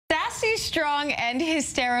Sassy, strong, and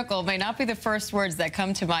hysterical may not be the first words that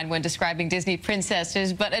come to mind when describing Disney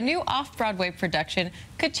princesses, but a new off-Broadway production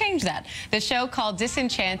could change that. The show, called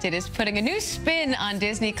Disenchanted, is putting a new spin on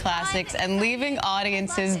Disney classics and leaving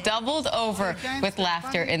audiences doubled over with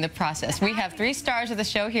laughter in the process. We have 3 stars of the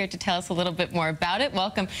show here to tell us a little bit more about it.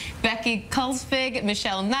 Welcome Becky Gulsvig,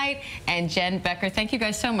 Michelle Knight, and Jen Bechter. Thank you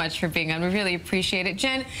guys so much for being on. We really appreciate it.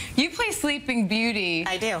 Jen, you play Sleeping Beauty.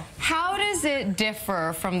 I do. How does it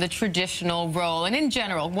differ from the traditional role? And in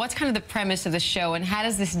general, what's kind of the premise of the show, and how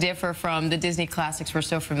does this differ from the Disney classics we're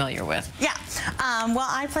so familiar with? Yeah. Well,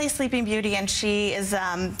 I play Sleeping Beauty, and she is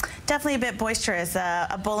definitely a bit boisterous,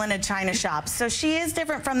 a bull in a china shop. So she is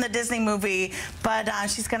different from the Disney movie, but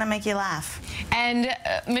she's going to make you laugh. And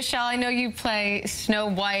Michelle, I know you play Snow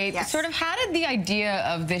White. Yes. Sort of, how did the idea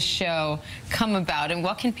of this show come about, and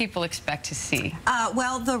what can people expect to see?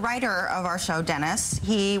 Well, the writer of our show, Dennis,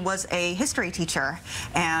 he was a history teacher,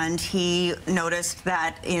 and he noticed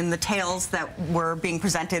that in the tales that were being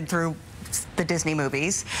presented through the Disney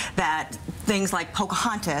movies, that things like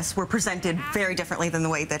Pocahontas were presented very differently than the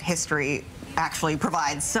way that history actually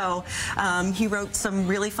provides. So he wrote some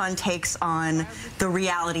really fun takes on the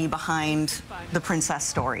reality behind the princess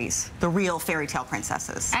stories, the real fairy tale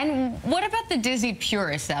princesses. And what about the Disney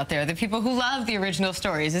purists out there, the people who love the original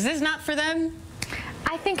stories? Is this not for them?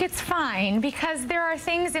 I think it's fine, because there are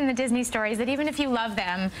things in the Disney stories that even if you love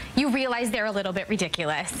them, you realize they're a little bit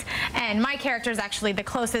ridiculous. And my character is actually the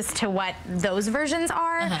closest to what those versions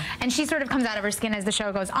are. And she sort of comes out of her skin as the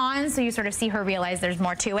show goes on, so you sort of see her realize there's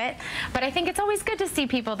more to it. But I think it's always good to see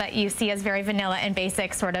people that you see as very vanilla and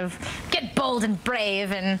basic sort of get bold and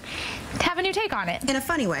brave and have a new take on it. In a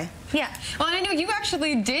funny way. Yeah. Well, and I know you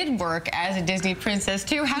actually did work as a Disney princess,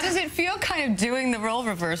 too. How does it feel kind of doing the role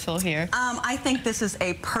reversal here? I think this is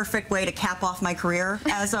a perfect way to cap off my career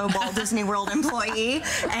as a Walt Disney World employee,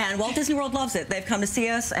 and Walt Disney World loves it. They've come to see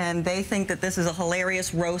us, and they think that this is a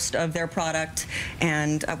hilarious roast of their product,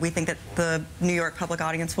 and we think that the New York public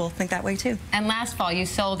audience will think that way, too. And last fall, you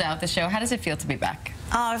sold out the show. How does it feel to be back?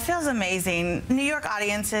 Oh, it feels amazing. New York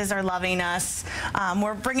audiences are loving us.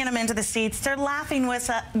 We're bringing them into the seats. They're laughing with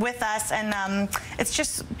us, and it's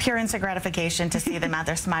just pure instant gratification to see them out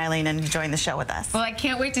there smiling and enjoying the show with us. Well, I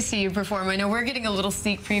can't wait to see you perform. I know we're getting a little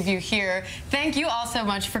sneak preview here. Thank you all so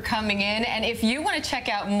much for coming in. And if you want to check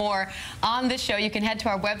out more on the show, you can head to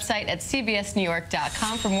our website at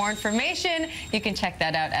cbsnewyork.com for more information. You can check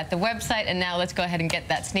that out at the website. And now let's go ahead and get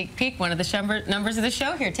that sneak peek. One of the numbers of the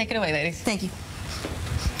show here. Take it away, ladies. Thank you.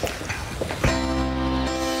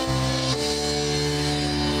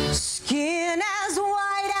 Skin as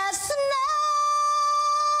white as snow,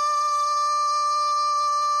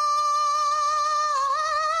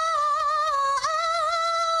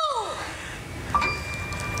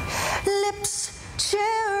 lips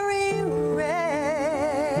cherry red,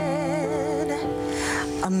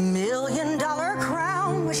 $1 million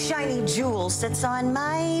crown with shiny jewels sits on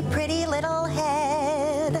my pretty little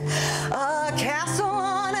head, a castle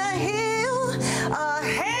on a hill, a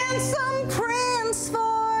handsome prince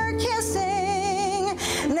for kissing.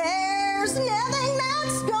 There's nothing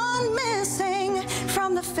that's gone missing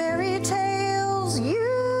from the fairy tales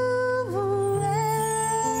you've read.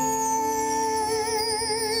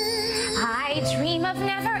 I dream of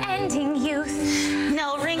never-ending youth.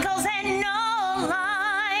 No wrinkles and no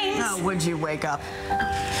lines. Oh, would you wake up?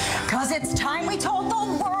 'Cause it's time we told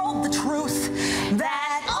the world the truth,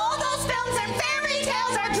 that all those films and fairy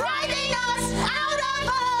tales are driving us out of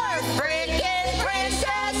our freaking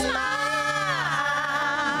princess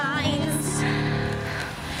minds.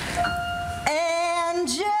 And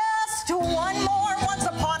just one more once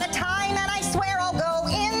upon a time, and I swear I'll go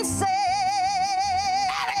insane.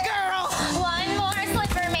 Atta girl! One more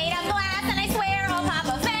slipper made of glass, and I swear I'll pop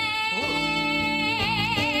a vein.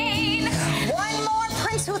 One more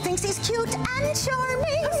prince who thinks he's cute and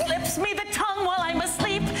charming. Slips me the tongue while I'm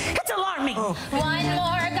asleep. It's alarming. Oh. One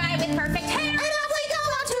more guy with perfect hair. And up we go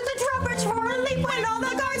out to the drawbridge for a leap when all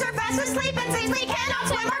the guards are fast asleep and since we cannot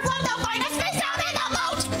swim or float, they'll find us face down in the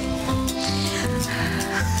moat.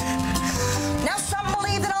 Now some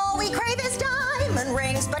believe that all we crave is diamond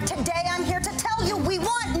rings, but today I'm here to tell you we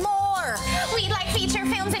want more. We like feature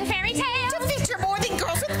films and fairy tales. To feature more than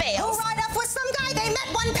girls with veils. Who ride up with some guy they met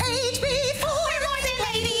one page before. We're more than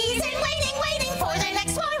ladies in waiting, waiting for the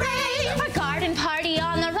next soiree. A garden party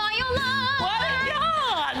on the royal lawn. What a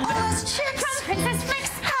yawn! All those chicks From Princess Flicks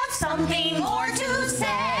have something more to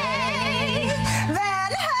say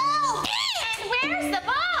than help. And where's the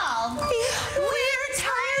ball? We're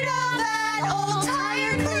tired of that old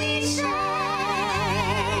tired cliche.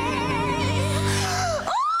 Oh!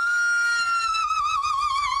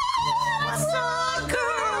 awesome.